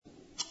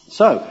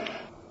So,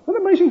 what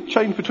an amazing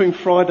change between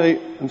Friday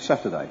and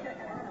Saturday.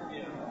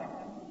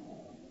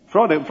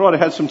 Friday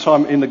had some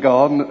time in the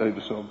garden. It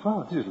was sort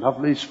of, this is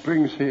lovely,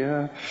 spring's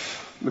here,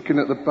 looking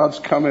at the buds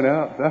coming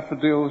out,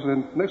 daffodils,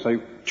 and next day,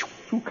 it's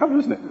all covered,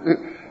 isn't it?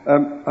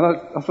 And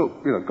I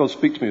thought, God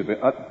speak to me a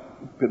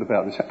bit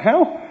about this.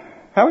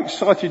 How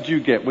excited do you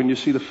get when you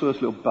see the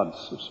first little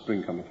buds of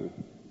spring coming through?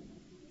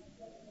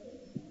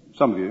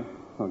 Some of you.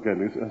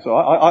 Again, so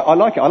I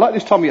like it. I like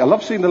this time of year. I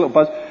love seeing the little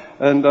buds.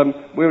 And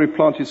where we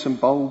planted some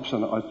bulbs,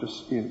 and I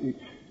just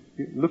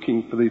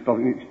looking for these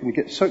bulbs, and you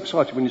get so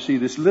excited when you see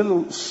this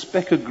little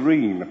speck of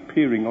green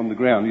appearing on the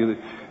ground. You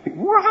think,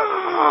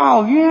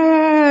 wow,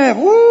 yeah,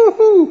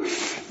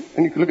 woohoo!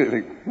 And you can look at it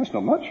and think, that's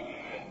not much.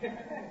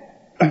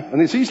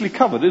 And it's easily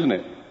covered, isn't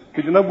it?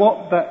 Because you know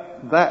what?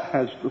 That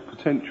has the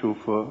potential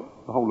for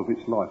the whole of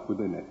its life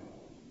within it.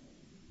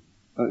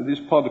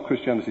 This part of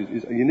Christianity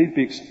is you need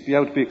to be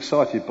able to be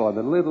excited by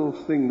the little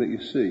thing that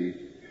you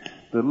see.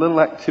 The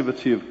little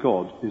activity of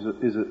God is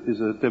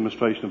a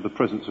demonstration of the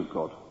presence of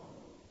God.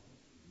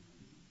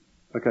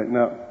 Okay,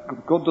 now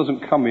God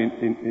doesn't come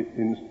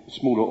in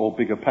smaller or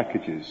bigger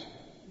packages.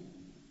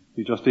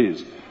 He just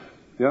is.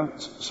 Yeah.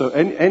 So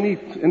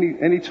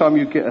any time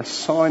you get a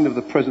sign of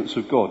the presence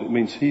of God, it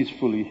means He's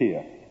fully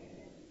here.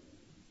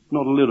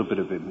 Not a little bit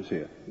of Him is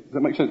here. Does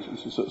that make sense?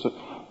 So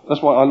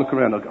that's why I look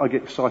around. I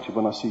get excited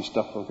when I see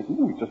stuff. I think,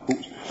 he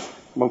just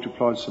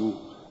multiplied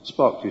some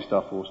sparkly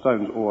stuff or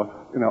stones, or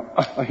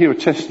I hear a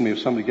testimony of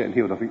somebody getting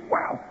healed. I think,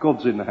 wow,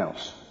 God's in the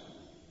house.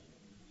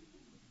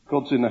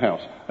 God's in the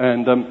house,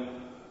 and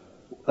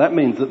that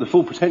means that the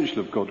full potential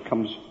of God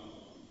comes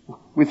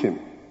with Him.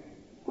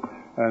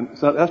 And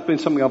so that's been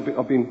something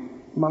I've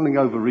been mulling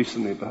over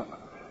recently. About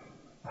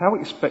how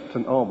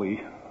expectant are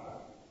we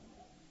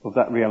of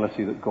that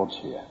reality that God's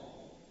here?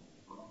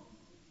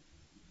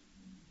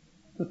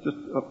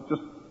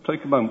 Just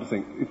take a moment to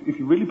think. If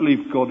you really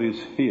believe God is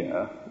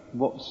here,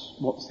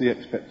 what's the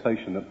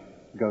expectation that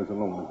goes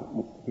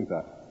along with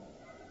that?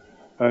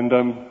 And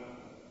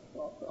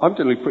I'm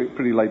generally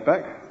pretty laid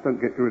back.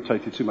 Don't get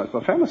irritated too much.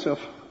 But I found myself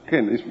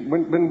again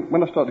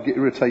when I start to get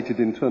irritated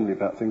internally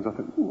about things. I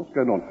think, what's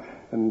going on?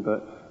 And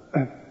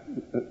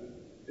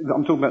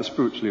I'm talking about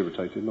spiritually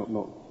irritated, not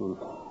sort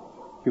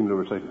of human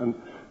irritated. And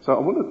so I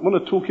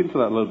want to talk into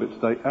that a little bit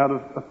today out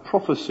of a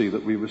prophecy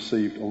that we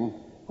received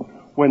on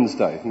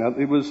Wednesday. Now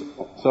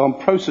so I'm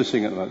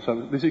processing it now.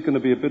 So this is going to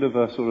be a bit of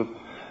a sort of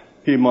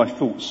hear my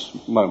thoughts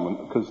moment,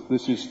 because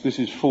this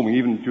is forming,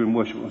 even during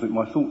worship. I think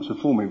my thoughts are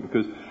forming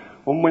because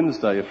on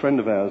Wednesday a friend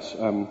of ours,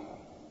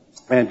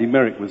 Andy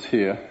Merrick, was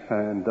here,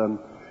 and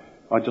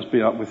I'd just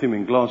been up with him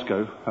in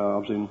Glasgow. I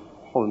was in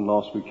Holland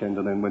last weekend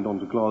and then went on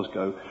to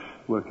Glasgow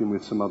working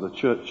with some other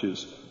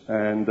churches,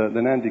 and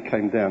then Andy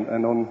came down,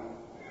 and on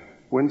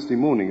Wednesday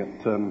morning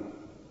at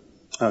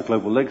our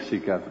Global Legacy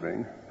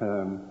gathering,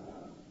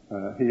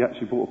 he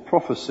actually brought a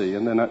prophecy,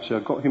 and then actually I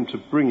got him to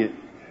bring it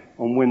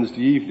on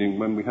Wednesday evening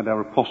when we had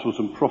our Apostles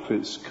and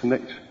Prophets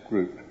Connect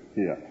group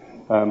here.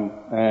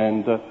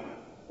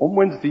 On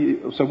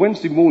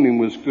Wednesday morning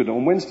was good.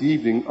 On Wednesday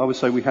evening, I would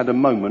say we had a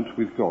moment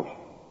with God.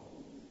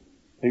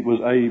 It was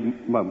a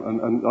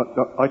moment, and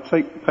I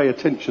pay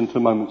attention to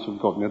moments of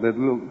God. There are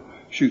little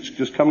shoots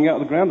just coming out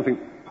of the ground. I think,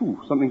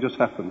 something just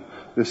happened.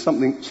 There's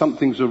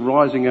something's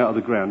arising out of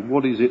the ground.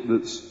 What is it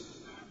that's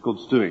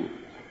God's doing?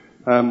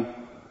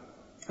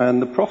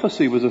 And the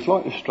prophecy was a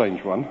slightly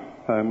strange one.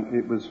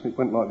 It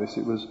went like this.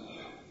 It was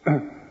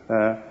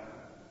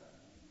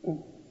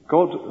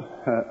God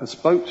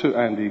spoke to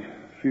Andy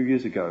a few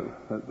years ago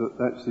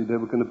that actually there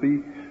were going to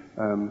be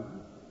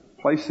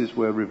places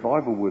where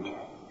revival would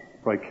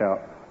break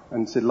out,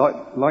 and said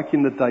like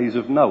in the days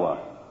of Noah.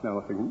 Now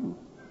I think, in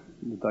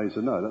the days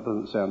of Noah, that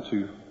doesn't sound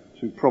too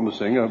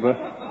promising, but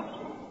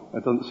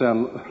that doesn't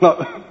sound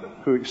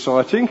like too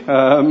exciting.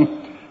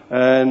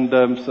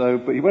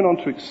 But he went on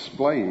to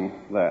explain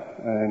that,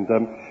 and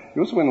he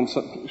also went on to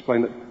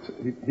explain that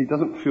he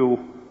doesn't feel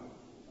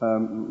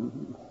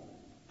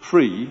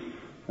free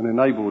and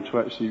enabled to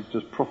actually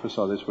just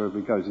prophesy this wherever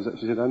he goes. He's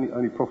actually said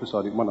only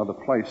prophesied in one other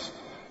place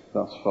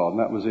thus far, and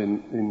that was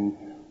in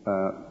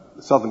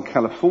Southern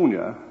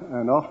California.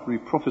 And after he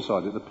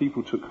prophesied it, the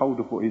people took hold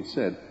of what he'd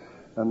said,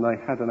 and they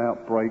had an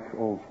outbreak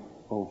of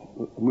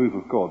a move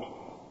of God,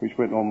 which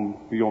went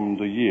on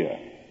beyond a year.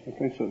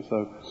 Okay,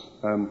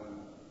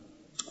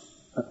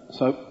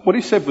 so what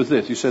he said was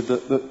this. He said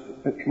that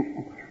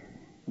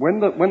when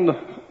the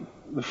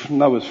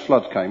Noah's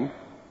flood came,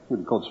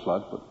 with God's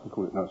flood, but we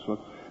call it Noah's flood,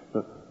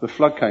 the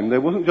flood came,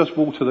 there wasn't just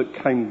water that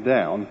came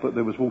down, but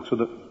there was water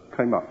that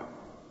came up.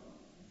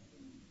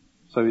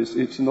 So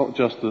it's not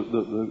just that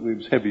it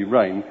was heavy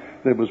rain.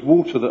 There was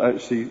water that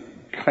actually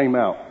came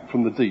out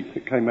from the deep.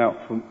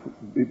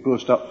 It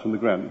burst up from the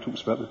ground. It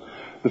talks about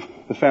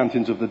the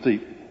fountains of the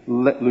deep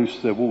let loose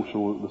their water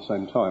all at the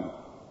same time.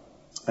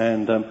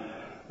 And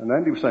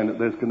Andy was saying that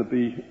there's going to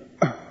be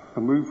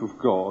a move of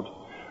God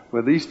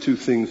where these two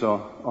things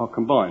are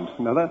combined.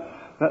 Now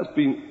that's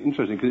been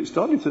interesting because it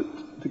started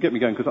to get me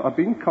going, because I've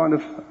been kind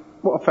of,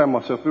 what I found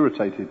myself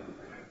irritated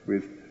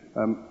with,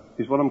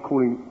 is what I'm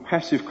calling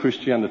passive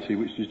Christianity,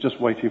 which is just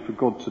waiting for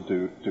God to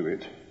do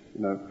it.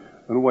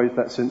 And always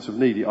that sense of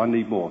needy. I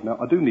need more. Now,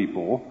 I do need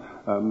more,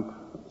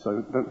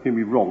 so don't hear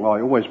me wrong.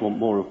 I always want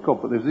more of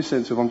God, but there's this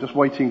sense of I'm just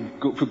waiting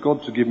for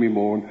God to give me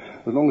more, and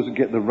as long as I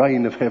get the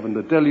rain of heaven,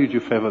 the deluge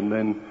of heaven,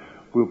 then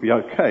we'll be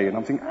okay. And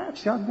I'm thinking,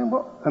 actually, you know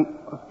what? And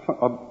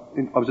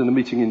I was in a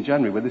meeting in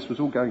January where this was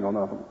all going on.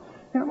 I thought,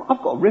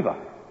 I've got a river.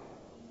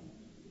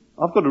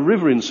 I've got a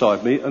river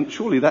inside me, and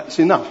surely that's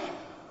enough.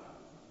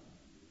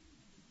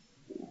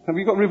 Have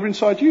you got a river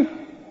inside you?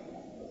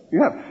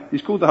 You have.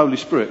 He's called the Holy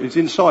Spirit. It's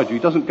inside you. He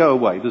doesn't go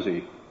away, does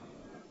he?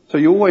 So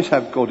you always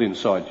have God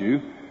inside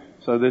you.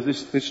 So there's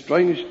this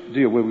strange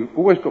deal where we've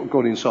always got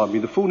God inside me.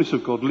 The fullness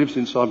of God lives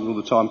inside me all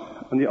the time,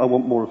 and yet I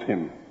want more of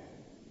him.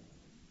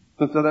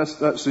 So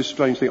that's this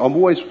strange thing. I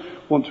always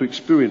want to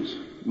experience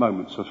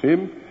moments of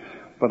him,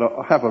 but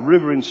I have a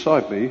river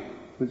inside me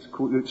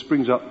that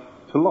springs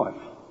up to life.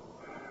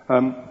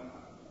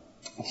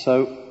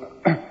 So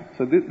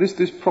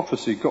this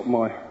prophecy got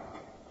my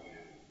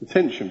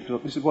attention,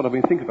 because this is what I've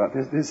been thinking about.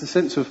 There's a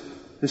sense of,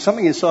 there's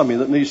something inside me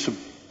that needs to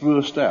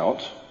burst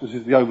out, this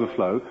is the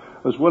overflow,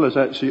 as well as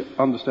actually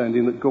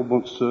understanding that God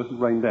wants to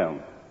rain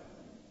down.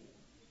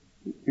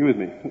 You with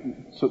me?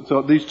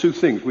 So these two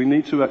things, we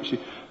need to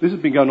actually, this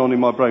has been going on in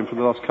my brain for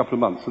the last couple of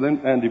months, and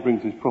then Andy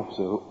brings his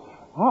prophecy. I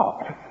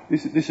thought,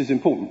 this is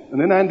important. And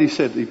then Andy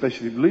said, he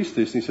basically released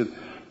this, and he said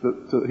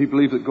that he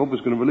believed that God was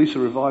going to release a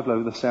revival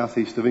over the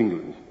southeast of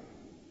England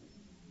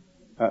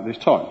at this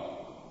time.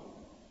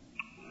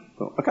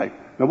 Well, okay,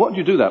 now what do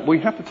you do that? Well,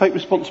 you have to take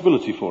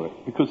responsibility for it,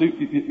 because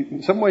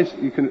in some ways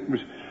you can,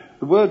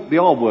 the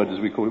R word as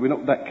we call it, we're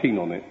not that keen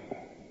on it.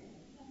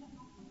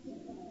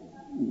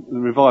 The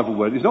revival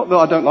word. It's not that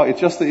I don't like it,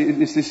 it's just that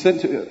it's this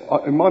sense,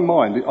 in my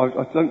mind,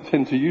 I don't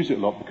tend to use it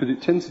a lot, because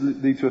it tends to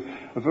lead to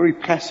a very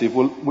passive,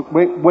 well,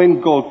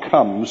 when God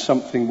comes,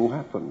 something will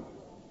happen.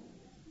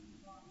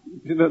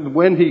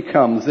 When he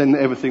comes, then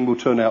everything will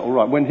turn out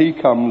alright. When he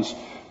comes,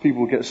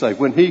 people will get saved.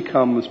 When he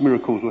comes,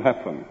 miracles will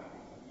happen.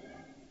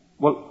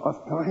 Well,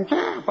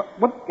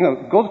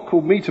 God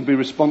called me to be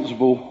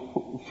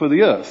responsible for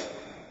the earth.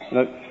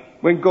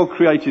 When God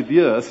created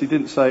the earth, he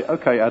didn't say,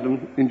 okay,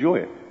 Adam, enjoy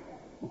it.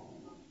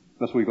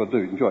 That's what you've got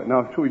to do, enjoy it.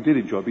 Now, I'm sure he did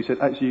enjoy it, but he said,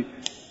 actually,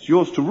 it's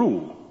yours to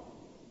rule.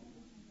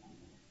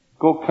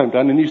 God came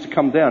down, and he used to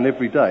come down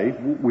every day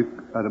with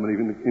Adam and Eve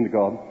in the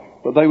garden,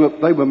 but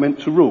they were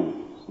meant to rule.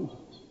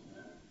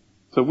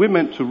 So we're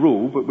meant to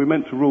rule, but we're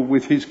meant to rule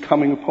with his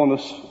coming upon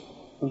us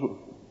as well.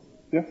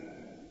 Yeah?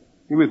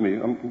 You with me?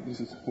 I'm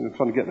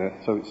trying to get there.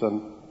 So it's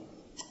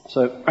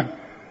so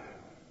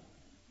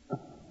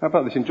how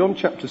about this? In John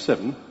chapter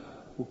 7,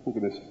 look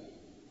at this.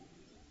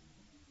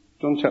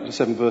 John chapter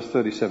 7 verse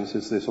 37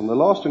 says this: On the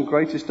last and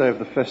greatest day of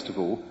the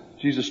festival,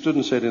 Jesus stood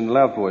and said in a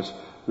loud voice,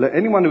 "Let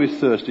anyone who is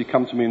thirsty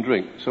come to me and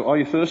drink." So are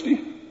you thirsty?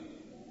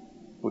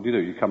 What do?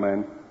 You come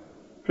and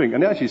drink.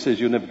 And it actually says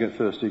you'll never get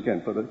thirsty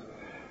again. But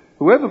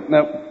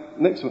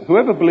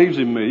whoever believes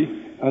in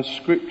me, as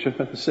Scripture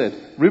has said,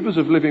 rivers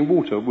of living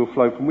water will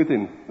flow from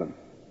within them.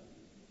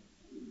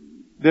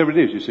 There it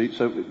is, you see.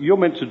 So you're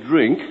meant to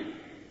drink,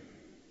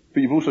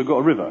 but you've also got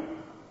a river.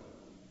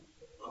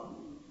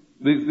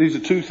 These are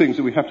two things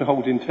that we have to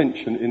hold in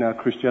tension in our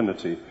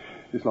Christianity.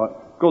 It's like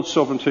God's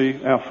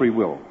sovereignty, our free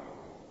will.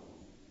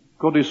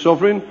 God is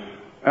sovereign,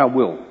 our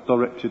will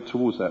directed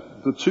towards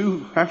that. The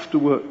two have to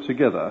work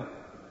together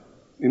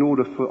in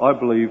order for, I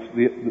believe,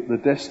 the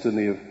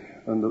destiny of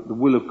and the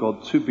will of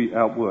God to be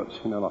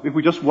outworked in our life. If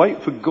we just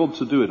wait for God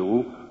to do it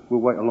all, we'll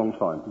wait a long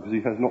time, because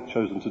he has not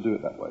chosen to do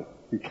it that way.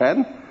 He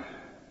can,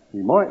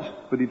 he might,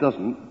 but he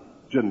doesn't,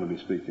 generally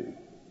speaking.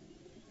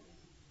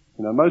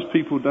 Most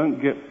people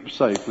don't get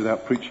saved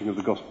without preaching of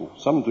the gospel.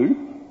 Some do.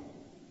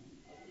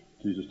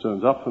 Jesus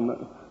turns up, and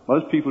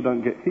most people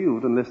don't get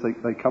healed unless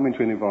they come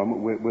into an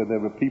environment where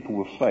there are people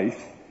with faith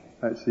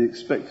actually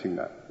expecting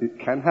that. It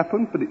can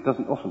happen, but it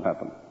doesn't often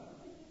happen.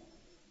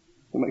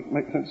 Does that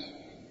make sense?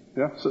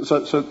 Yeah?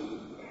 So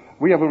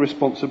we have a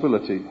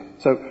responsibility.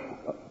 So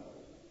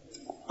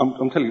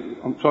I'm telling you,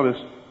 I'm trying to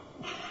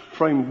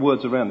frame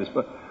words around this,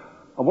 but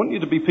I want you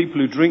to be people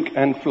who drink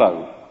and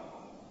flow.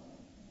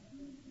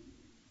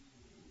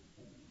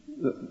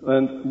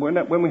 And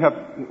when we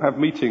have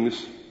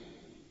meetings,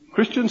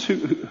 Christians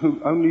who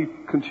only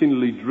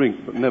continually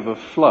drink but never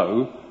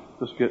flow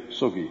just get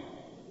soggy.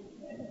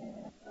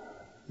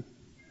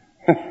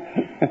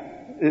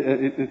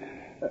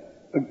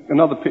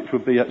 Another picture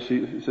would be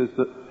actually, it says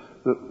that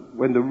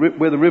where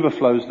the river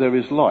flows there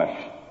is life.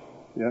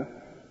 Yeah?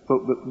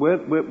 But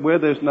where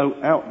there's no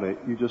outlet,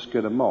 you just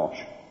get a marsh.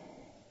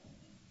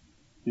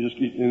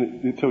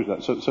 It tells you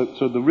that.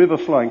 So the river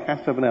flowing has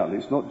to have an outlet.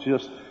 It's not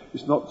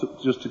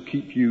just to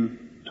keep you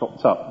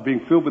topped up.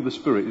 Being filled with the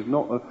Spirit is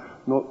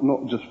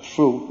not just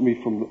fill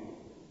me from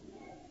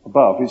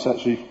above. It's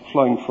actually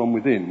flowing from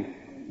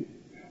within.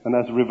 And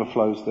as the river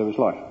flows, there is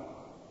life.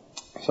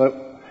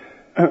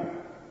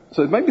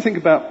 So it made me think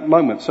about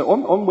moments. So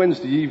on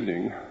Wednesday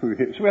evening, we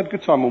had a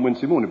good time on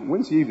Wednesday morning. But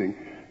Wednesday evening,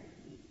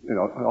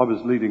 I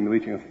was leading the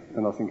meeting,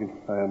 and I was thinking,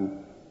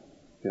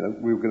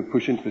 we were going to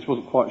push into this,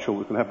 wasn't quite sure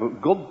what was going to happen,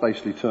 but God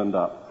basically turned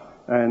up.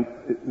 And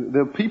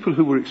there were people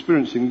who were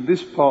experiencing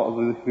this part of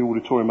the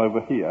auditorium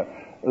over here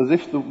as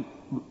if the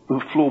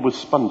floor was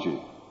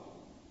spongy.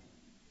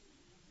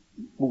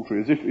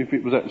 Watery, as if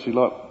it was actually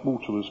like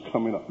water was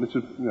coming up. This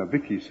is,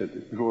 Vicky said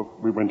this before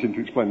we went in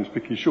to explain this.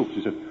 Vicky Schultz,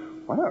 she said,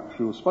 wow, it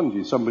feels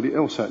spongy. Somebody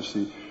else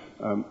actually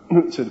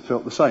said it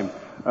felt the same.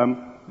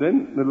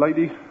 Then the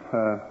lady,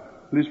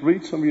 Liz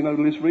Reed, some of you know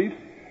Liz Reed,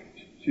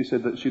 she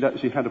said that she'd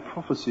actually had a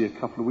prophecy a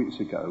couple of weeks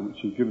ago, which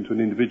she'd given to an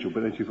individual,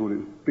 but then she thought it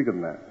was bigger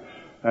than that.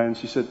 And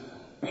she said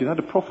she'd had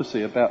a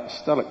prophecy about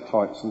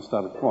stalactites and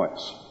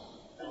stalagmites.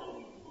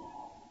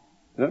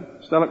 Yeah?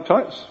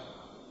 Stalactites?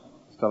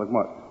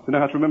 Stalagmites. Do you know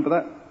how to remember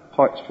that?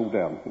 Tights fall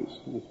down. That's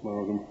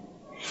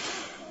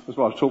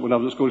what I was taught when I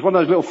was at school. It's one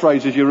of those little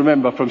phrases you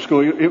remember from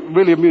school. It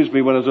really amused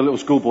me when I was a little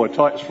schoolboy.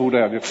 Tights fall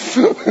down.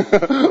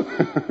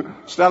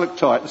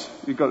 Stalactites.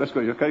 Let's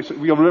go. Okay, so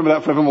you'll remember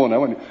that forevermore now,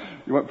 won't you?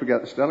 You won't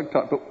forget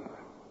stalactites. But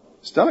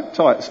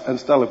stalactites and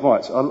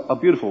stalagmites are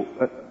beautiful,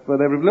 but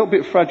they're a little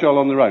bit fragile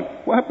on their own.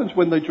 What happens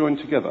when they join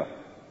together?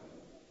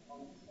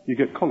 You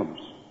get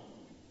columns.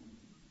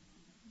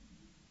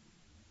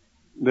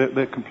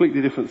 They're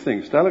completely different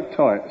things.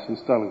 Stalactites and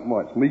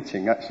stalagmites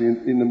meeting actually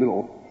in the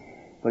middle,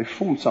 they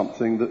form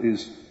something that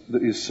is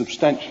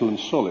substantial and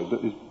solid,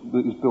 that is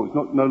built. It's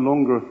no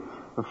longer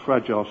a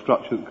fragile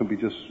structure that can be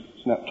just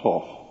snapped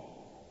off.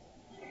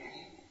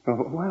 I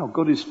thought, wow,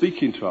 God is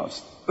speaking to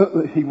us.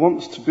 He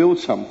wants to build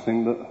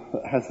something that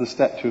has the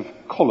stature of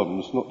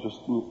columns, not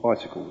just little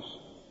icicles.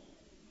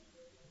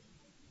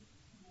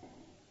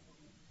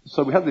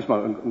 So we had this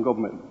moment, and God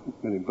met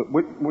him. But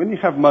when you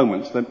have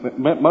moments, then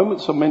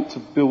moments are meant to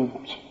build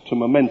to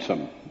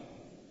momentum.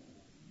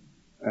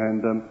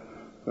 And I'm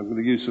going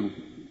to use some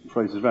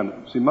phrases around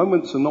it. See,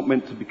 moments are not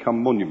meant to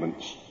become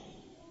monuments.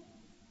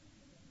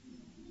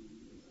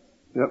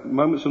 Yeah,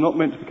 moments are not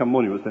meant to become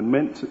monuments. They're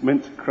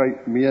meant to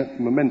create mere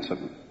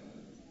momentum.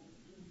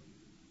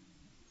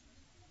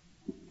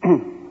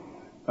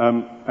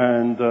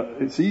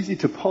 It's easy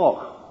to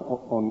park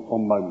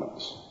on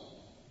moments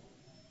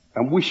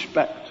and wish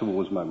back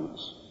towards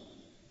moments,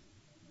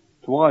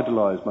 to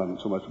idolise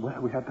moments almost. Well,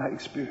 we had that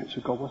experience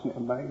with God, wasn't it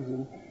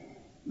amazing?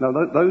 No,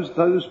 those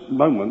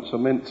moments are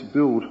meant to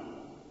build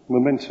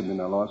momentum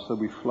in our lives so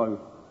we flow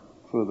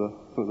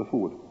further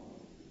forward.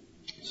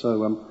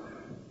 So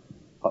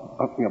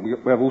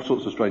we have all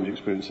sorts of strange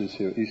experiences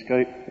here at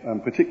Eastgate,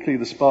 particularly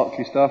the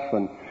sparkly stuff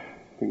and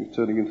things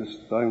turning into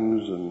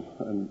stones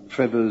and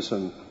feathers,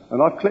 and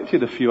I've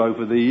collected a few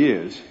over the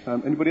years.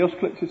 Anybody else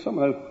collected some?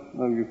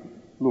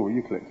 Laura,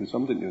 you collected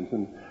some, didn't you?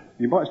 And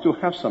you might still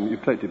have some that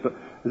you've collected, but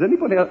has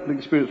anybody had an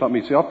experience like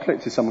me? See, I've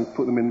collected some and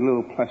put them in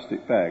little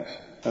plastic bags,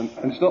 and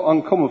it's not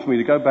uncommon for me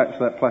to go back to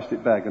that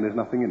plastic bag and there's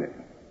nothing in it.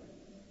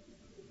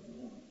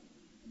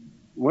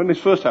 When this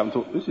first happened, I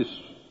thought, this is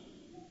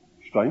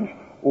strange.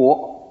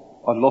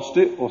 Or I lost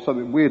it, or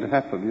something weird had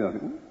happened,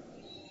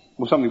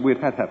 or something weird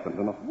had happened,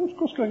 and I thought,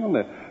 what's going on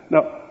there?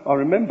 Now, I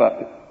remember,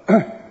 I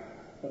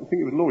think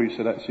it was Laurie who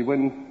said actually,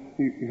 when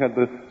you had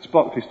the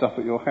sparkly stuff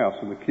at your house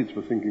and the kids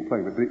were thinking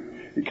playing with it,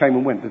 it came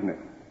and went, didn't it?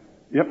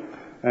 Yep.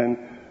 And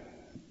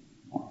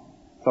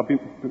so I've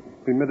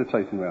been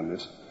meditating around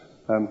this.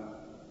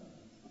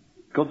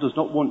 God does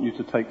not want you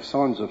to take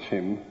signs of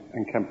Him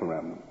and camp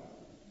around them.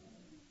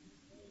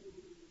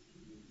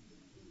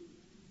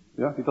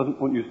 Yeah, He doesn't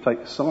want you to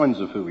take signs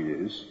of who He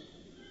is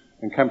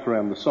and camp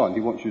around the sign. He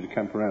wants you to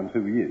camp around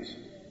who He is.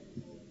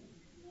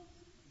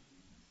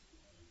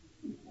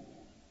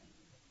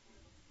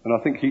 And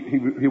I think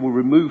he will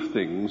remove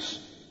things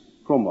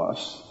from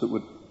us that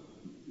would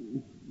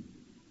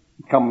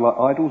become like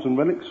idols and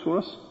relics for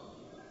us.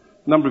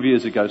 A number of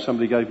years ago,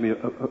 somebody gave me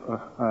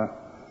a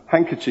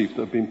handkerchief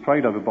that had been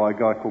prayed over by a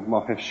guy called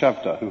Mahesh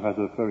Shavda, who has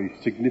a very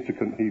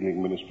significant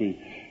healing ministry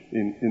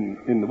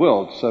in the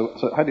world. So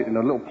I had it in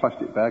a little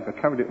plastic bag. I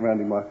carried it around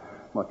in my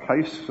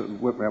case,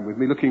 went around with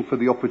me, looking for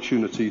the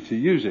opportunity to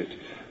use it.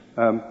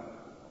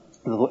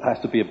 It has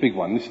to be a big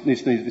one.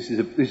 This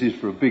is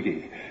for a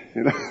biggie.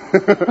 You know?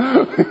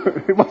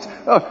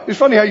 It's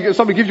funny how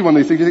somebody gives you one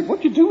of these things. You think,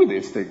 what do you do with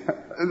this thing?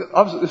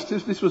 I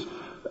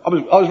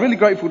was really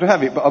grateful to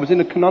have it, but I was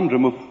in a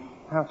conundrum of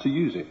how to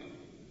use it.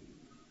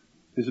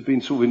 This had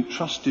been sort of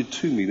entrusted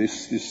to me.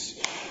 This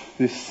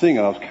thing,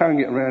 and I was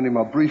carrying it around in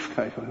my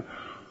briefcase.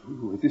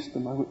 Is this the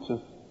moment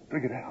to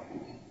bring it out?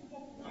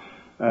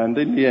 And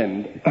in the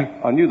end,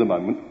 I knew the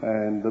moment,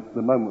 and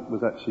the moment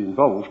was actually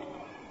involved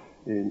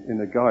in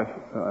a guy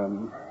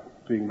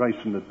being raised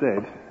from the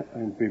dead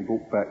and being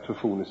brought back to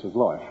fullness of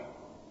life.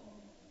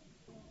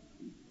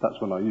 That's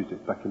when I used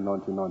it, back in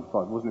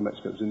 1995. It wasn't in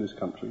Mexico, it was in this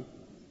country.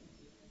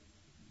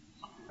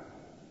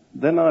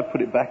 Then I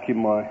put it back in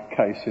my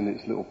case in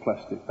its little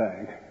plastic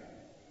bag.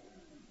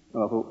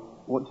 And I thought,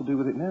 what to do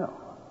with it now?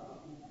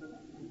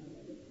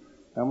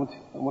 I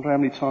wonder how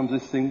many times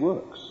this thing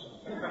works.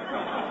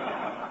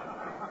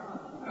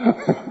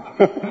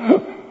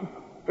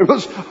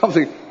 I'm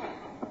thinking,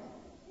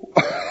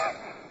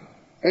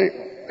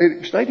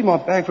 it stayed in my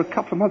bag for a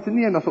couple of months. In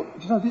the end, I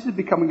thought, this is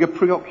becoming a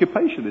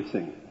preoccupation, this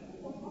thing.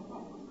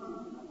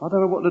 I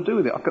don't know what to do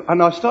with it.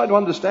 And I started to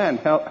understand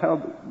how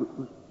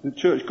the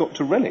church got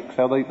to relics,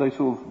 how they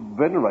sort of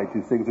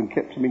venerated things and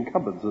kept them in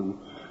cupboards and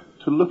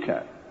to look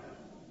at.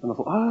 And I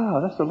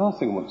thought, that's the last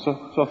thing I want. So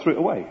I threw it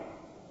away.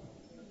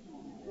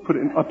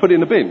 I put it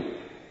in a bin.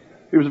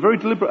 It was a very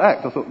deliberate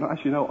act. I thought,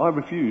 no, I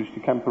refuse to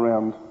camp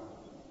around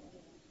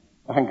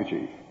a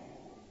handkerchief.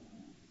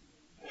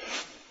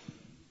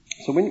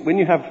 So when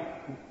you have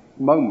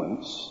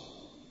moments,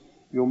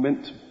 you're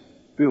meant to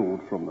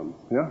build from them,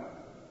 yeah?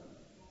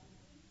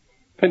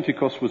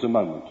 Pentecost was a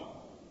moment.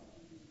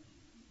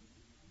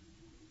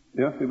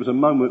 Yeah? It was a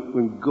moment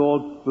when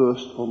God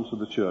burst onto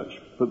the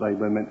church, but they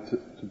were meant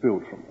to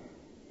build from it.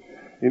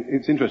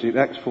 It's interesting, in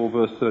Acts 4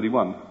 verse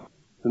 31,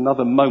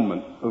 another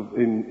moment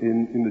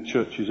in the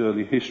church's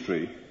early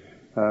history,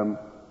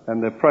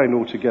 and they're praying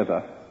all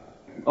together.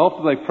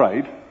 After they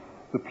prayed,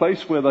 the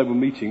place where they were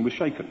meeting was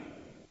shaken.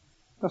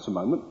 That's a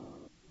moment.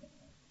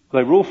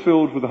 They were all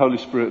filled with the Holy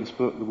Spirit and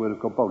spoke the word of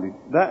God boldly.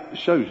 That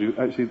shows you,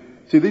 actually,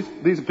 see,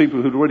 these are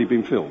people who'd already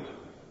been filled.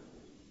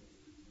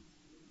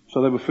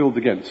 So they were filled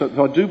again. So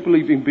I do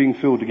believe in being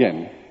filled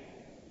again,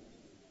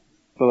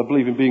 but I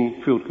believe in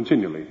being filled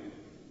continually.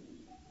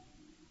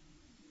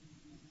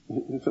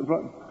 Is that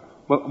right?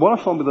 Well, what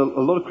I find with a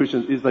lot of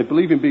Christians is they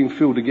believe in being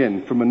filled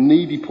again from a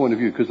needy point of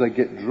view because they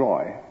get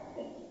dry.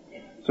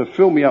 So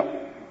fill me up,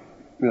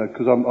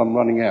 because I'm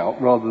running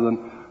out, rather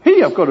than,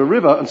 hey, I've got a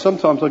river, and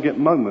sometimes I get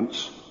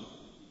moments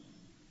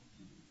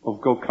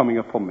of God coming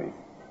upon me.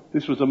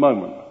 This was a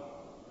moment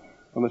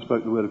when I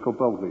spoke the word of God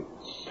boldly.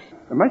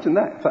 Imagine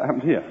that, if that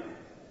happened here.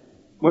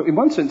 Well, in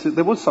one sense,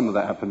 there was some of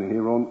that happening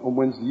here on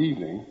Wednesday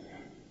evening,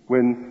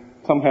 when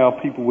somehow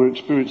people were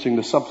experiencing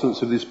the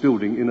substance of this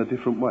building in a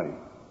different way.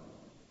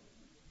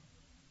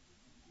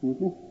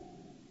 Mm-hmm.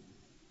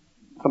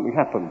 Something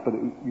happened, but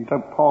you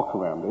don't park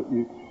around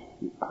it.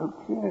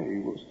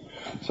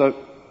 So,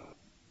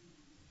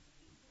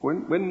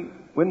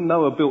 when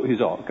Noah built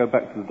his ark, go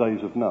back to the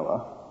days of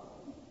Noah,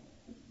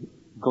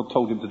 God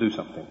told him to do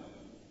something.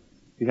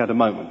 He had a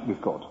moment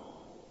with God.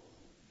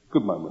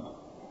 Good moment.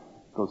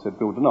 God said,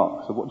 build an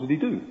ark. So what did he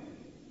do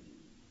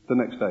the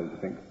next day, do you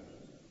think?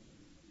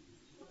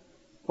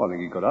 Well, I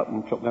think he got up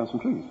and chopped down some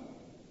trees.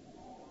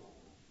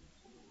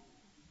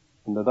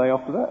 And the day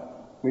after that,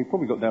 he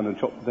probably got down and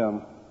got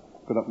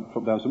up and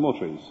chopped down some more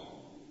trees.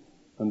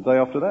 And the day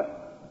after that,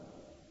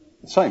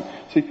 the same.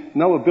 See,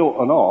 Noah built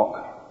an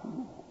ark,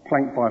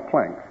 plank by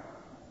plank.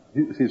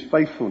 It's his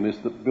faithfulness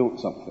that built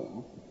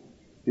something.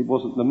 It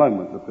wasn't the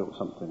moment that built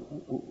something.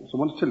 So I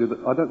want to tell you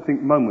that I don't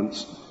think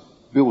moments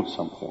build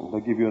something. They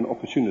give you an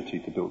opportunity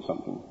to build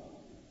something.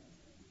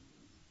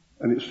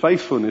 And it's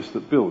faithfulness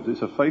that builds.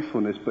 It's a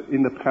faithfulness, but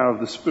in the power of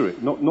the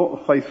Spirit. Not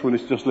a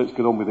faithfulness just let's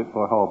get on with it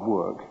by hard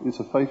work. It's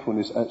a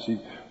faithfulness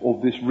actually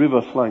of this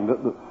river flowing,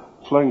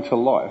 flowing to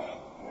life.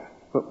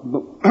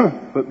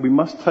 But we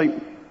must take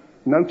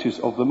notice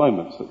of the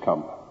moments that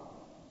come.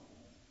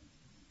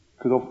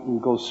 Because often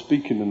God's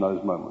speaking in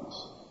those moments.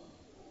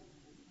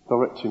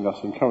 Directing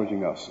us,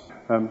 encouraging us.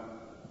 And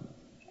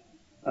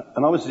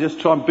I would suggest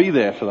try and be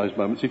there for those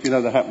moments if you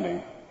know they're happening.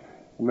 I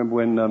remember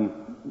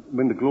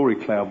when the glory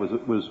cloud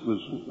was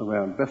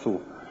around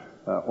Bethel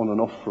on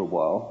and off for a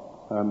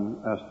while.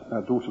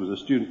 Our daughter was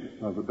a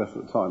student over at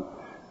Bethel at the time,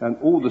 and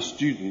all the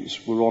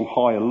students were on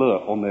high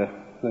alert on their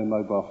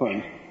mobile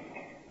phones.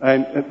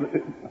 And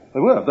they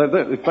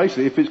were.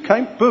 Basically, if it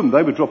came, boom,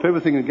 they would drop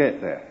everything and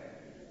get there.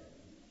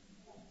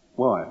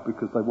 Why?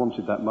 Because they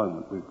wanted that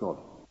moment with God.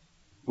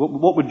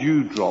 What would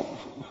you drop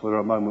for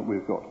a moment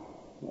with God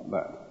like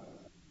that?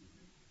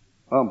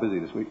 I'm busy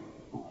this week.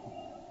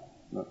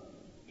 No,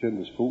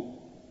 Jen's fault.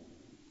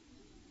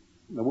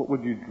 Now, what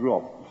would you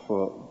drop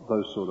for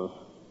those sort of...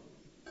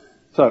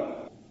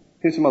 So,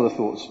 here's some other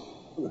thoughts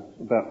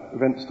about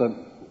events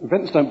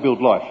don't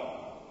build life.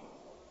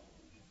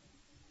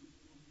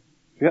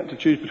 If you had to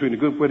choose between a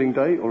good wedding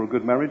day or a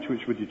good marriage,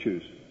 which would you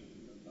choose?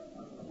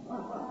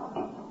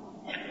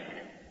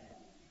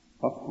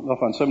 I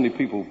find so many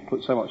people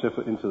put so much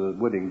effort into the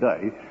wedding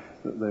day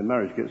that their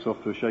marriage gets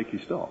off to a shaky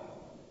start.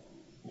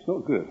 It's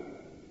not good.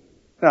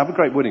 Now, have a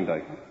great wedding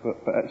day,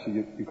 but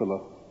actually you've got a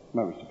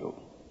marriage to build.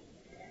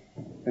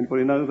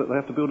 Anybody know that they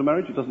have to build a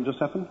marriage? It doesn't just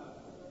happen.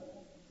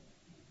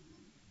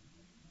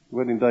 The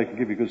wedding day can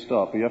give you a good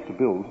start, but you have to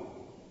build.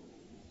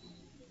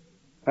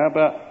 How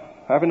about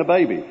having a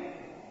baby?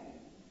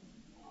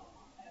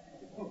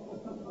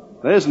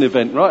 There's an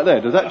event right there.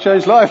 Does that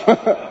change life?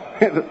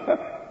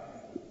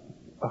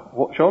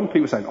 What, Sean?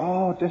 People saying,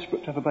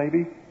 desperate to have a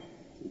baby?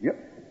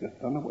 Yep, just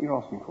don't know what you're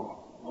asking for.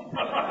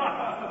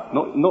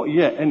 Not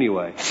yet,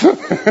 anyway,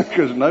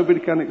 because nobody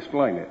can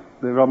explain it.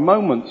 There are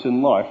moments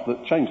in life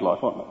that change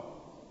life, aren't there?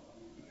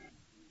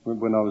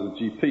 When I was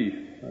a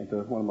GP, I had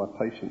one of my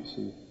patients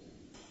who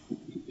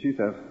she used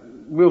to have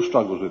real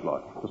struggles with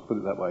life, let's put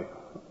it that way,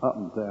 up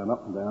and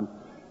down,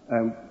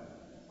 and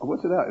I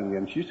worked it out in the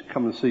end. She used to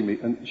come and see me,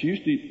 and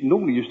she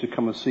normally used to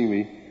come and see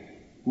me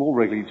more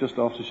regularly just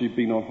after she'd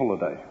been on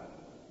holiday.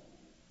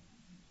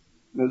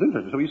 It was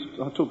interesting.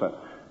 So I talked about,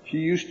 she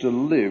used to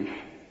live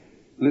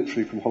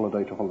literally from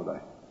holiday to holiday.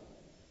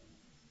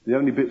 The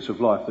only bits of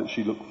life that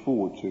she looked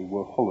forward to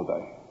were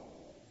holiday.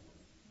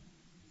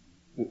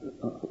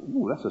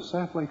 That's a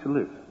sad way to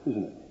live,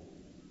 isn't it?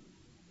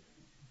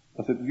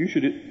 I said,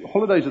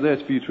 holidays are there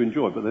for you to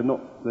enjoy, but they're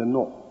not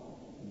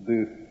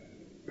the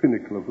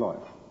pinnacle of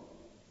life.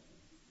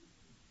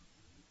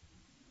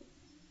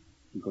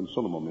 You've gone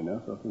solemn on me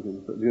now, so I think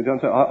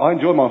I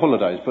enjoy my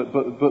holidays, but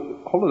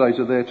holidays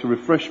are there to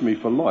refresh me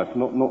for life,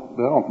 not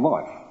they aren't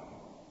life.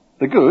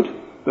 They're good,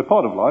 they're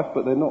part of life,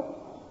 but they're not.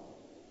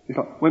 It's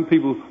like when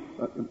people,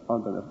 I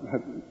don't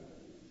know,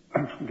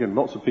 again,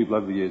 lots of people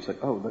over the years say,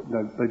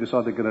 they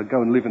decide they're going to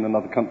go and live in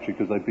another country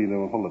because they've been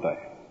there on holiday.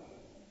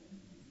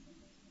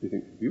 You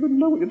think, you wouldn't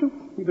know what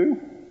you're doing?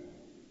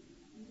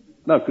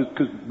 No,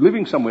 because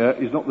living somewhere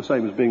is not the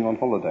same as being on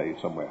holiday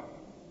somewhere.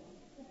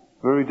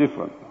 Very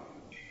different.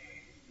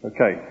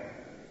 Okay.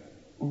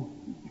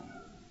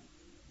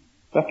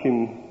 Back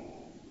in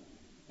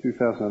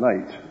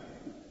 2008,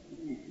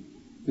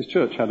 this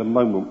church had a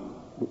moment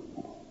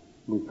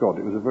with God.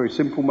 It was a very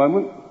simple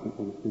moment.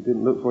 It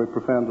didn't look very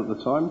profound at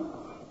the time.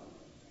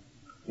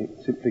 It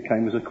simply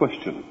came as a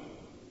question.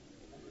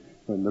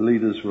 When the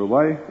leaders were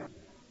away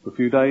for a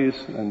few days,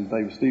 and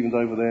David Stevens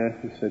over there,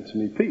 he said to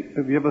me, "Pete,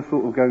 have you ever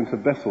thought of going to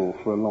Bethel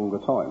for a longer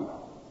time?"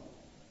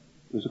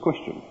 It was a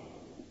question.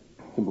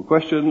 Simple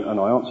question, and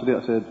I answered it.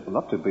 I said, "I'd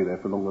love to be there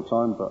for a longer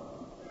time, but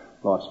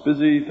life's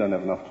busy, don't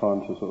have enough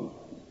time to sort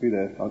of be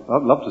there.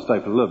 I'd love to stay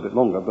for a little bit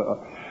longer, but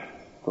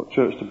I've got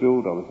church to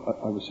build. I was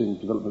overseeing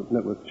development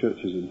network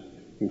churches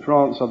in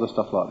France, other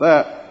stuff like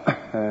that.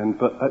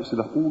 But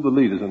actually, all the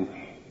leaders, and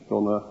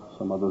Donna,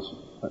 some others,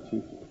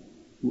 actually,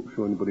 I'm not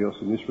sure anybody else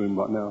in this room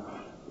right now,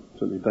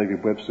 certainly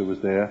David Webster was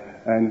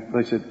there, and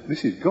they said,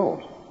 this is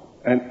God.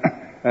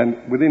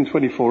 And within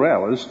 24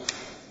 hours,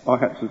 I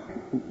had to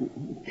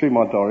clear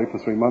my diary for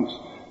 3 months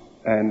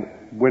and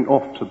went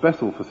off to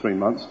Bethel for 3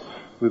 months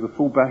with the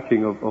full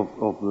backing of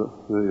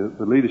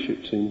the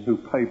leadership team, who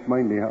paid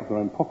mainly out of their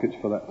own pockets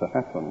for that to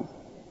happen.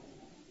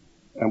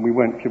 And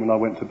Kim and I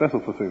went to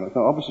Bethel for 3 months.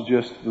 Now, I would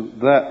suggest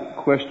that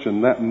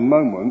question, that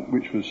moment,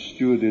 which was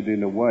stewarded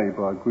in a way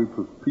by a group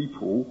of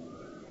people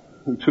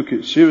who took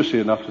it seriously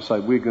enough to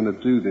say, we're going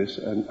to do this,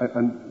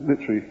 and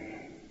literally,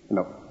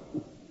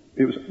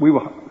 we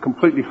were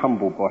completely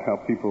humbled by how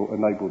people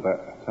enabled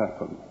that to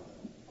happen.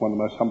 One of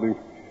the most humbling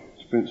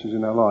experiences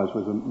in our lives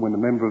was when a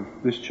member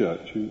of this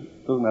church, who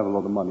doesn't have a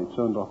lot of money,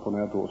 turned up on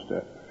our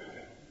doorstep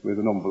with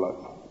an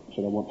envelope,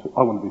 said, I want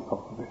to be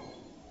part of this.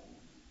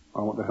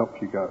 I want to help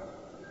you go.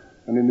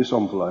 And in this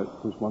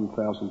envelope was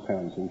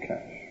 £1,000 in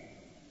cash.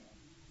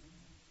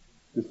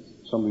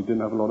 Somebody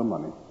didn't have a lot of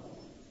money.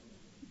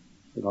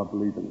 Said, I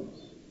believe in this.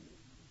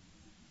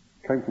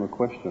 It came from a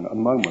question, a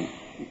moment,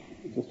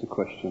 just a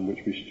question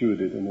which we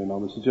stewarded, and then I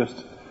would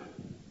suggest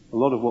a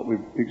lot of what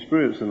we've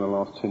experienced in the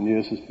last 10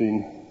 years has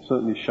been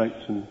certainly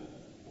shaped and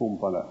formed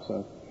by that.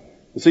 So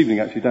this evening,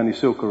 actually, Danny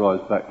Silk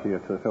arrived back here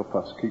to help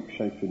us keep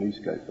shaping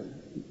Eastgate.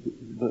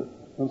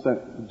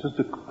 Understand, just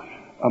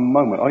a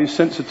moment. Are you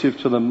sensitive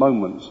to the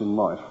moments in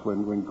life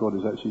when God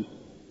is actually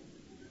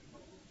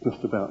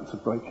just about to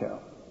break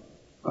out?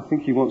 I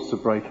think he wants to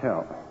break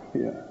out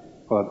here.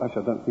 But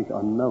actually, I don't think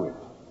I know it.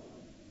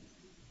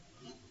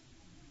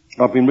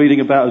 I've been reading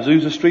about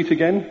Azusa Street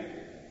again.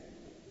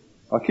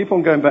 I keep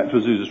on going back to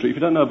Azusa Street. If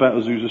you don't know about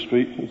Azusa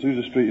Street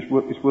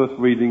is worth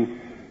reading.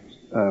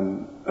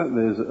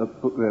 There's a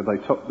book there.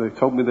 They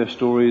told me their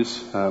stories.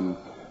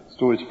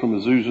 Stories from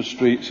Azusa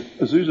Street.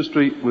 Azusa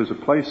Street was a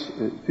place.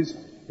 It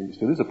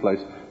still is a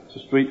place. It's a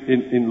street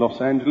in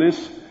Los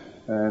Angeles.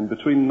 And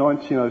between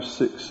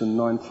 1906 and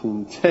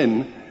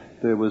 1910,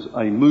 there was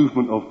a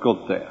movement of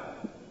God there.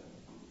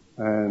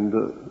 And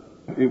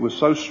it was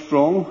so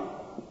strong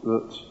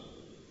that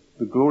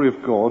the glory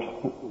of God,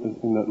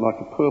 like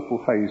a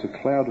purple haze, a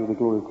cloud of the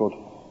glory of God,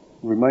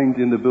 remained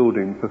in the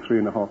building for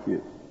 3.5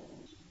 years.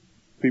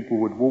 People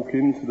would walk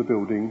into the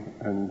building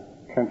and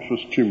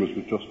cancerous tumours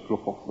would just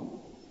drop off them.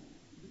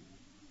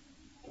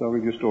 So I'll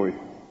read you a story.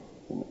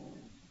 You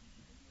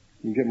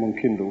can get them on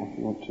Kindle if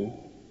you want to.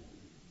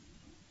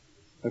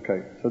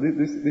 Okay, so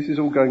this is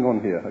all going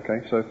on here,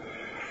 okay? So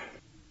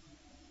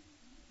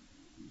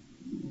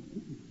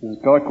there's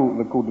a guy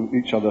they called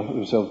each other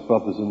themselves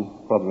brother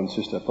and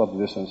sister, brother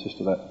this and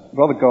sister that.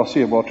 Brother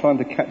Garcia, while trying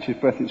to catch his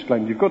breath,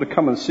 exclaimed, "You've got to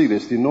come and see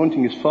this. The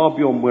anointing is far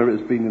beyond where it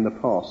has been in the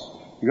past.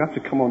 You have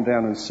to come on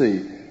down and see."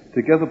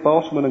 Together,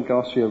 Bartleman and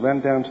Garcia ran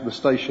down to the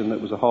station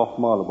that was a half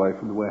mile away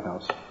from the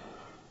warehouse.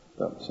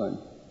 About the same.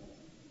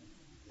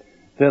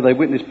 There they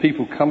witnessed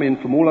people come in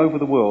from all over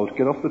the world,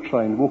 get off the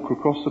train, walk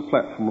across the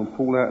platform and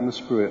fall out in the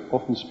spirit,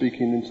 often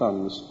speaking in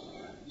tongues.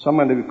 Some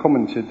had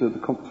commented that the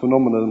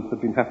phenomenon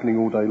had been happening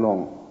all day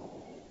long.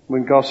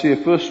 When Garcia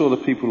first saw the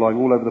people lying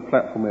all over the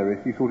platform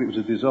area, he thought it was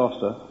a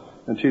disaster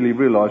until he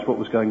realised what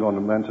was going on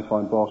and ran to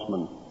find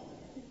Bartleman.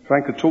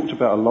 Frank had talked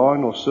about a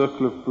line or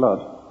circle of blood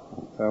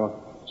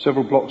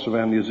several blocks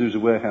around the Azusa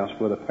warehouse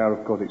where the power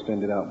of God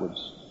extended outwards.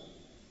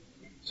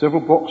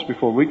 Several blocks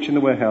before reaching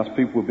the warehouse,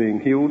 people were being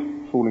healed.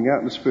 falling out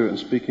in the Spirit and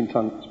speaking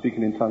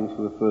in tongues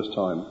for the first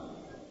time.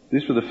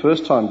 This was the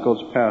first time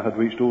God's power had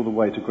reached all the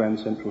way to Grand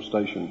Central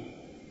Station.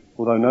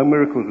 Although no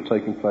miracles were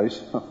taking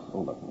place,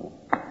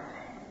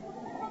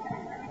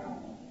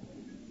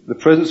 the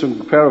presence and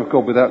the power of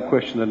God without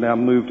question had now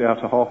moved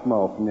out a half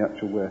mile from the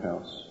actual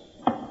warehouse.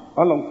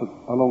 I long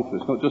for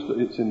this, not just that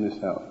it's in this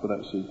house, but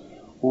actually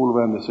all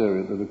around this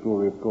area that the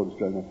glory of God is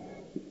going on.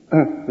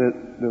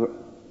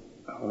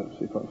 Let's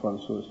see if I can find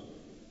the source.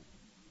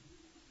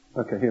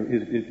 Okay, here,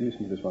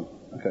 listen to this one.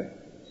 Okay.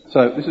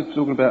 So this is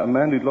talking about a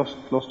man who'd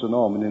lost an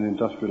arm in an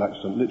industrial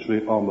accident,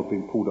 literally arm had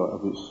been pulled out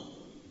of his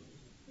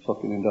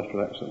fucking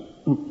industrial accident.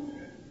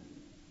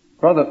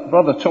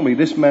 Brother Tommy,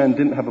 this man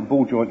didn't have a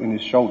ball joint in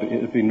his shoulder,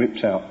 it had been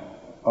ripped out.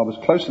 I was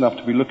close enough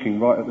to be looking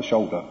right at the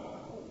shoulder.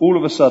 All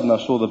of a sudden I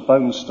saw the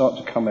bones start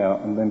to come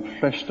out and then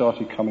flesh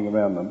started coming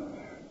around them.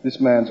 This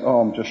man's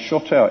arm just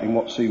shot out in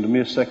what seemed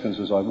mere seconds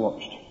as I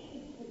watched.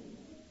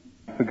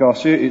 For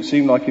Garcia, it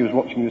seemed like he was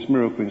watching this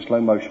miracle in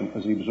slow motion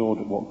as he was awed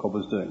at what God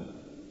was doing.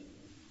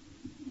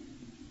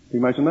 Can you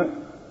imagine that?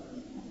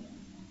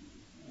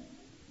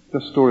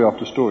 Just story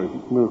after story,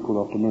 miracle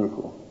after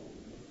miracle.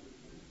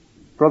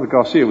 Brother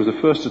Garcia was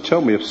the first to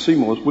tell me of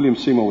William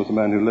Seymour was the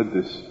man who led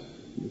this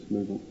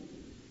movement,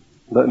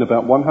 that in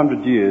about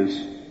 100 years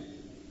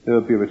there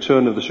would be a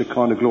return of the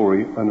Shekinah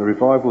glory and a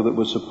revival that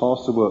would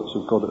surpass the works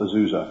of God at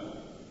Azusa.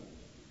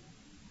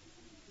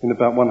 In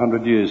about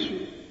 100 years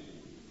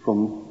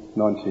from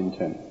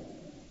 1910.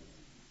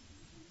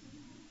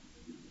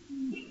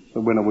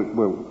 So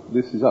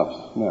this is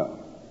us now.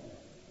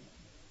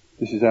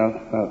 This is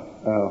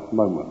our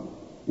moment.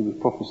 It was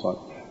prophesied.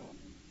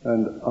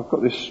 And I've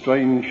got this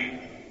strange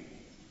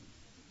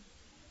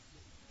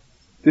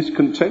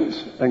discontent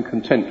and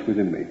content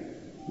within me.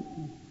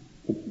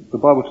 The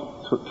Bible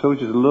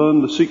tells you to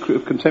learn the secret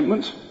of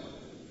contentment,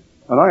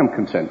 and I am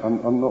content.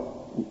 I'm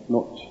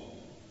not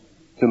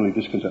generally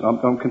discontent.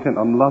 I'm content.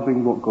 I'm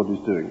loving what God is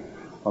doing.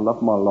 I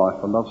love my life.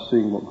 I love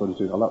seeing what God is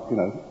doing.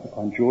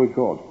 I enjoy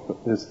God.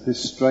 But there's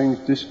this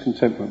strange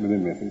discontentment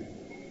within me. I think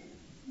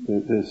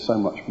there's so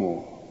much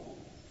more.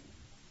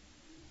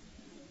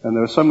 And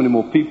there are so many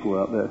more people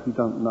out there who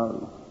don't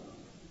know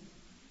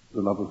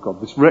the love of God,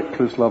 this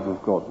reckless love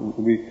of God.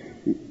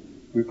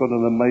 We've got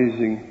an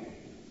amazing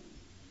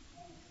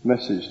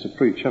message to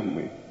preach, haven't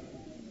we?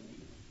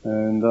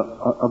 And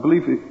I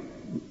believe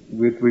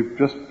we're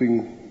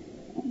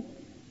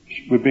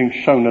being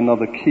shown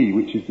another key,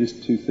 which is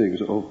these two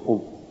things of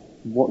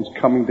what is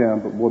coming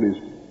down, but what is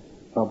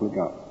bubbling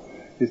up.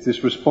 It's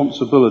this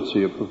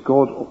responsibility of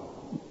God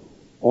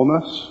on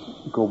us,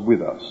 God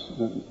with us.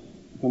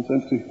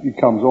 He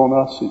comes on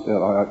us.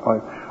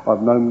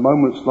 I've known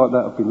moments like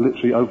that. I've been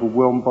literally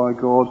overwhelmed by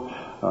God.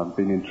 I've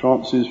been in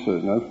trances for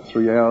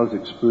 3 hours,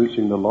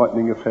 experiencing the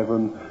lightning of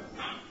heaven,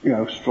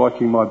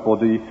 striking my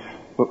body.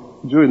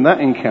 But during that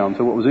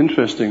encounter, what was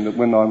interesting that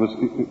when I was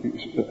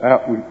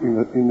out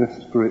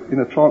in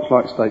a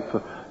trance-like state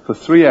for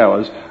 3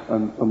 hours,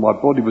 and my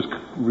body was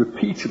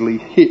repeatedly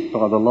hit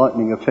by the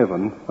lightning of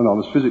heaven, and I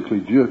was physically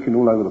jerking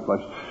all over the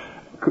place.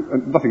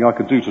 Nothing I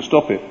could do to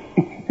stop it.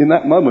 In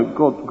that moment,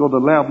 God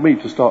allowed me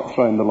to start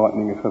throwing the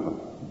lightning of heaven.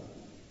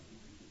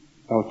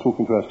 I was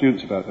talking to our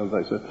students about it the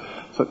other day.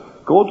 So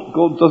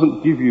God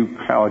doesn't give you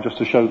power just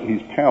to show that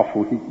He's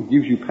powerful. He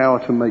gives you power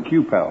to make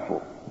you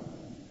powerful.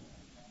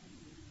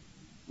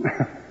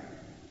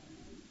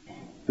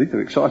 These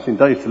are exciting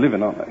days to live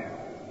in, aren't they?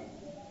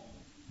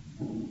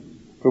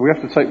 But we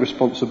have to take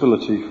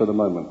responsibility for the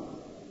moment.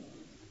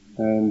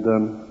 And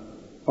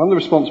one of the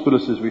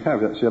responsibilities we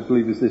have, actually, I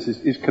believe,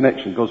 is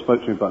connection. God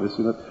spoke to me about this,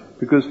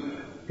 because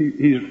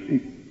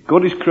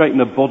God is creating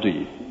a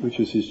body, which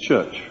is His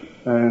church.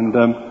 And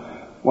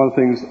one of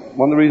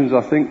the reasons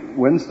I think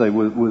Wednesday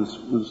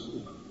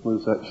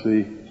was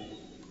actually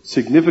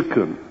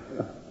significant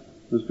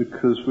was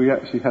because we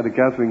actually had a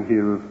gathering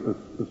here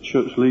of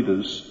church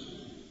leaders,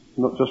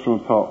 not just from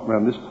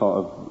around this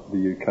part of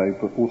the UK,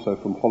 but also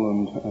from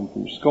Holland and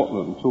from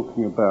Scotland,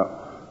 talking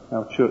about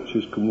how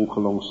churches can walk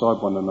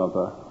alongside one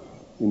another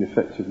in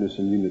effectiveness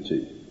and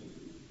unity.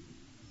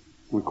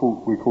 We're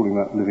calling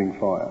that living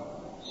fire.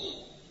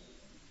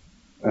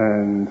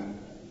 And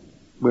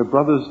where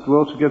brothers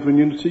dwell together in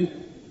unity,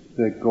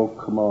 there God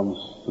commands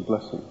the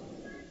blessing.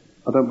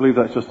 I don't believe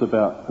that's just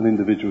about an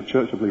individual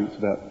church. I believe it's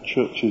about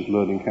churches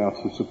learning how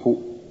to support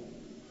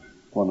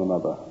one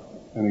another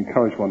and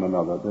encourage one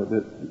another.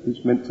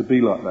 It's meant to be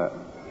like that.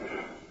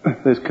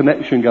 There's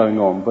connection going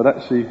on, but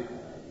actually,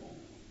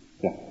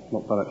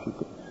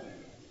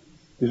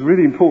 it's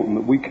really important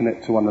that we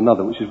connect to one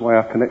another, which is why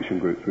our connection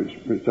groups,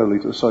 which Joe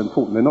leads, are so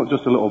important. They're not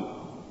just a little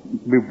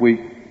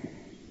midweek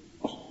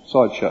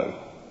sideshow.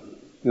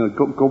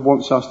 God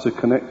wants us to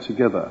connect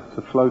together,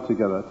 to flow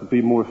together, to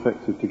be more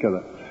effective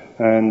together.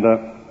 And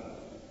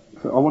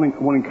so I want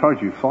to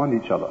encourage you,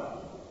 find each other,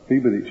 be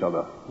with each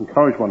other,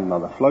 encourage one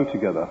another, flow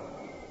together,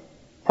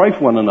 pray for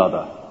one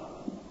another,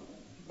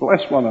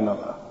 bless one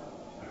another.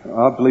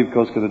 I believe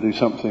God's going to do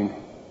something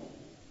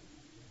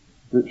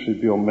literally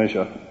beyond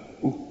measure.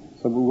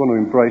 So we want to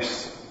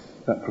embrace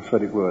that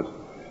prophetic word.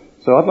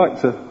 So I'd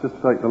like to just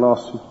take the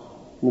last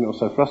minute or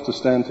so for us to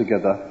stand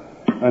together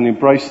and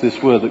embrace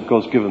this word that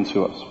God's given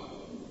to us.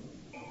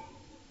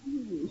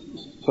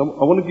 So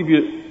I want to give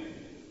you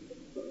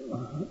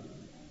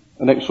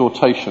an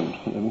exhortation.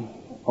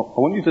 I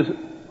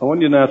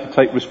want you now to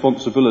take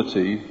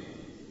responsibility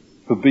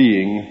for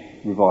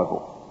being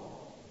revival.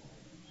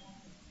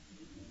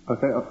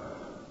 Okay?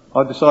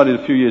 I decided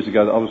a few years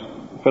ago that I was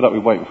fed up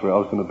with waiting for it. I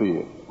was going to be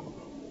it.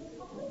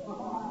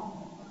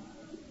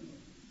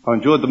 I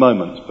enjoyed the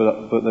moments, but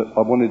I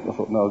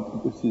thought,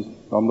 no,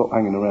 I'm not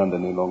hanging around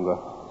any longer.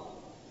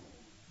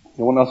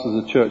 I want us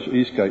as a church at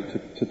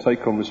Eastgate to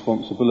take on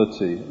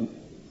responsibility,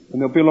 and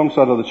they'll be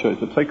alongside other churches,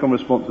 but take on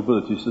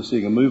responsibilities to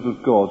seeing a move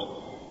of God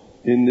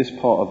in this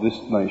part of this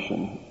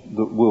nation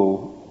that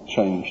will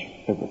change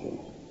everything.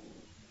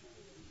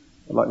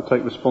 I'd like to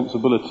take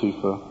responsibility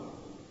for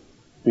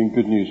being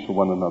good news for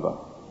one another,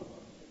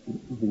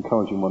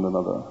 encouraging one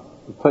another.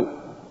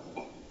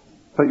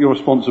 Take your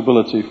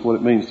responsibility for what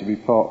it means to be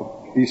part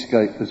of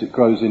Eastgate as it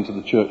grows into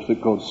the church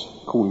that God's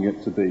calling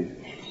it to be.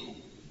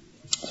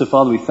 So,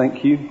 Father, we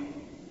thank you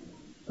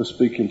for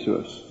speaking to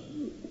us.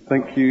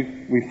 Thank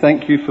you. We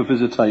thank you for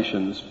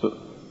visitations, but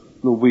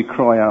Lord, we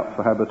cry out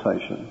for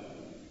habitation.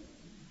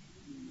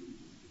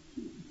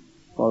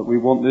 Father, we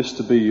want this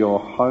to be your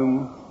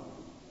home,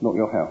 not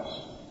your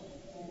house.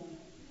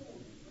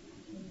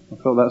 I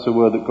felt that's a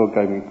word that God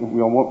gave me.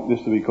 We want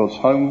this to be God's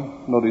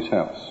home, not his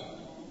house.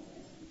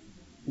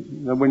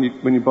 You know, when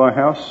you buy a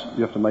house,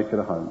 you have to make it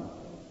a home.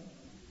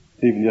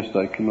 Even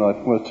yesterday,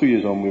 2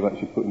 years on, we've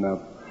actually put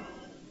our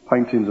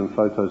paintings and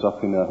photos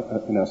up in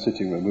our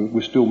sitting room.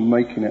 We're still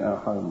making it our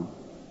home.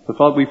 So,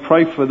 Father, we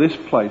pray for this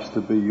place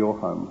to be your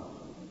home.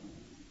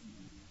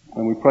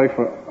 And we pray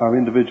for our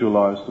individual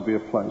lives to be a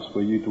place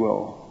where you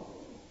dwell.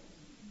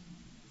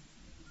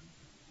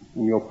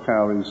 And your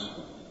power is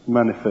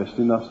manifest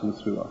in us and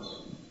through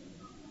us.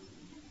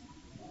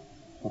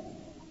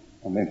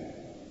 Amen.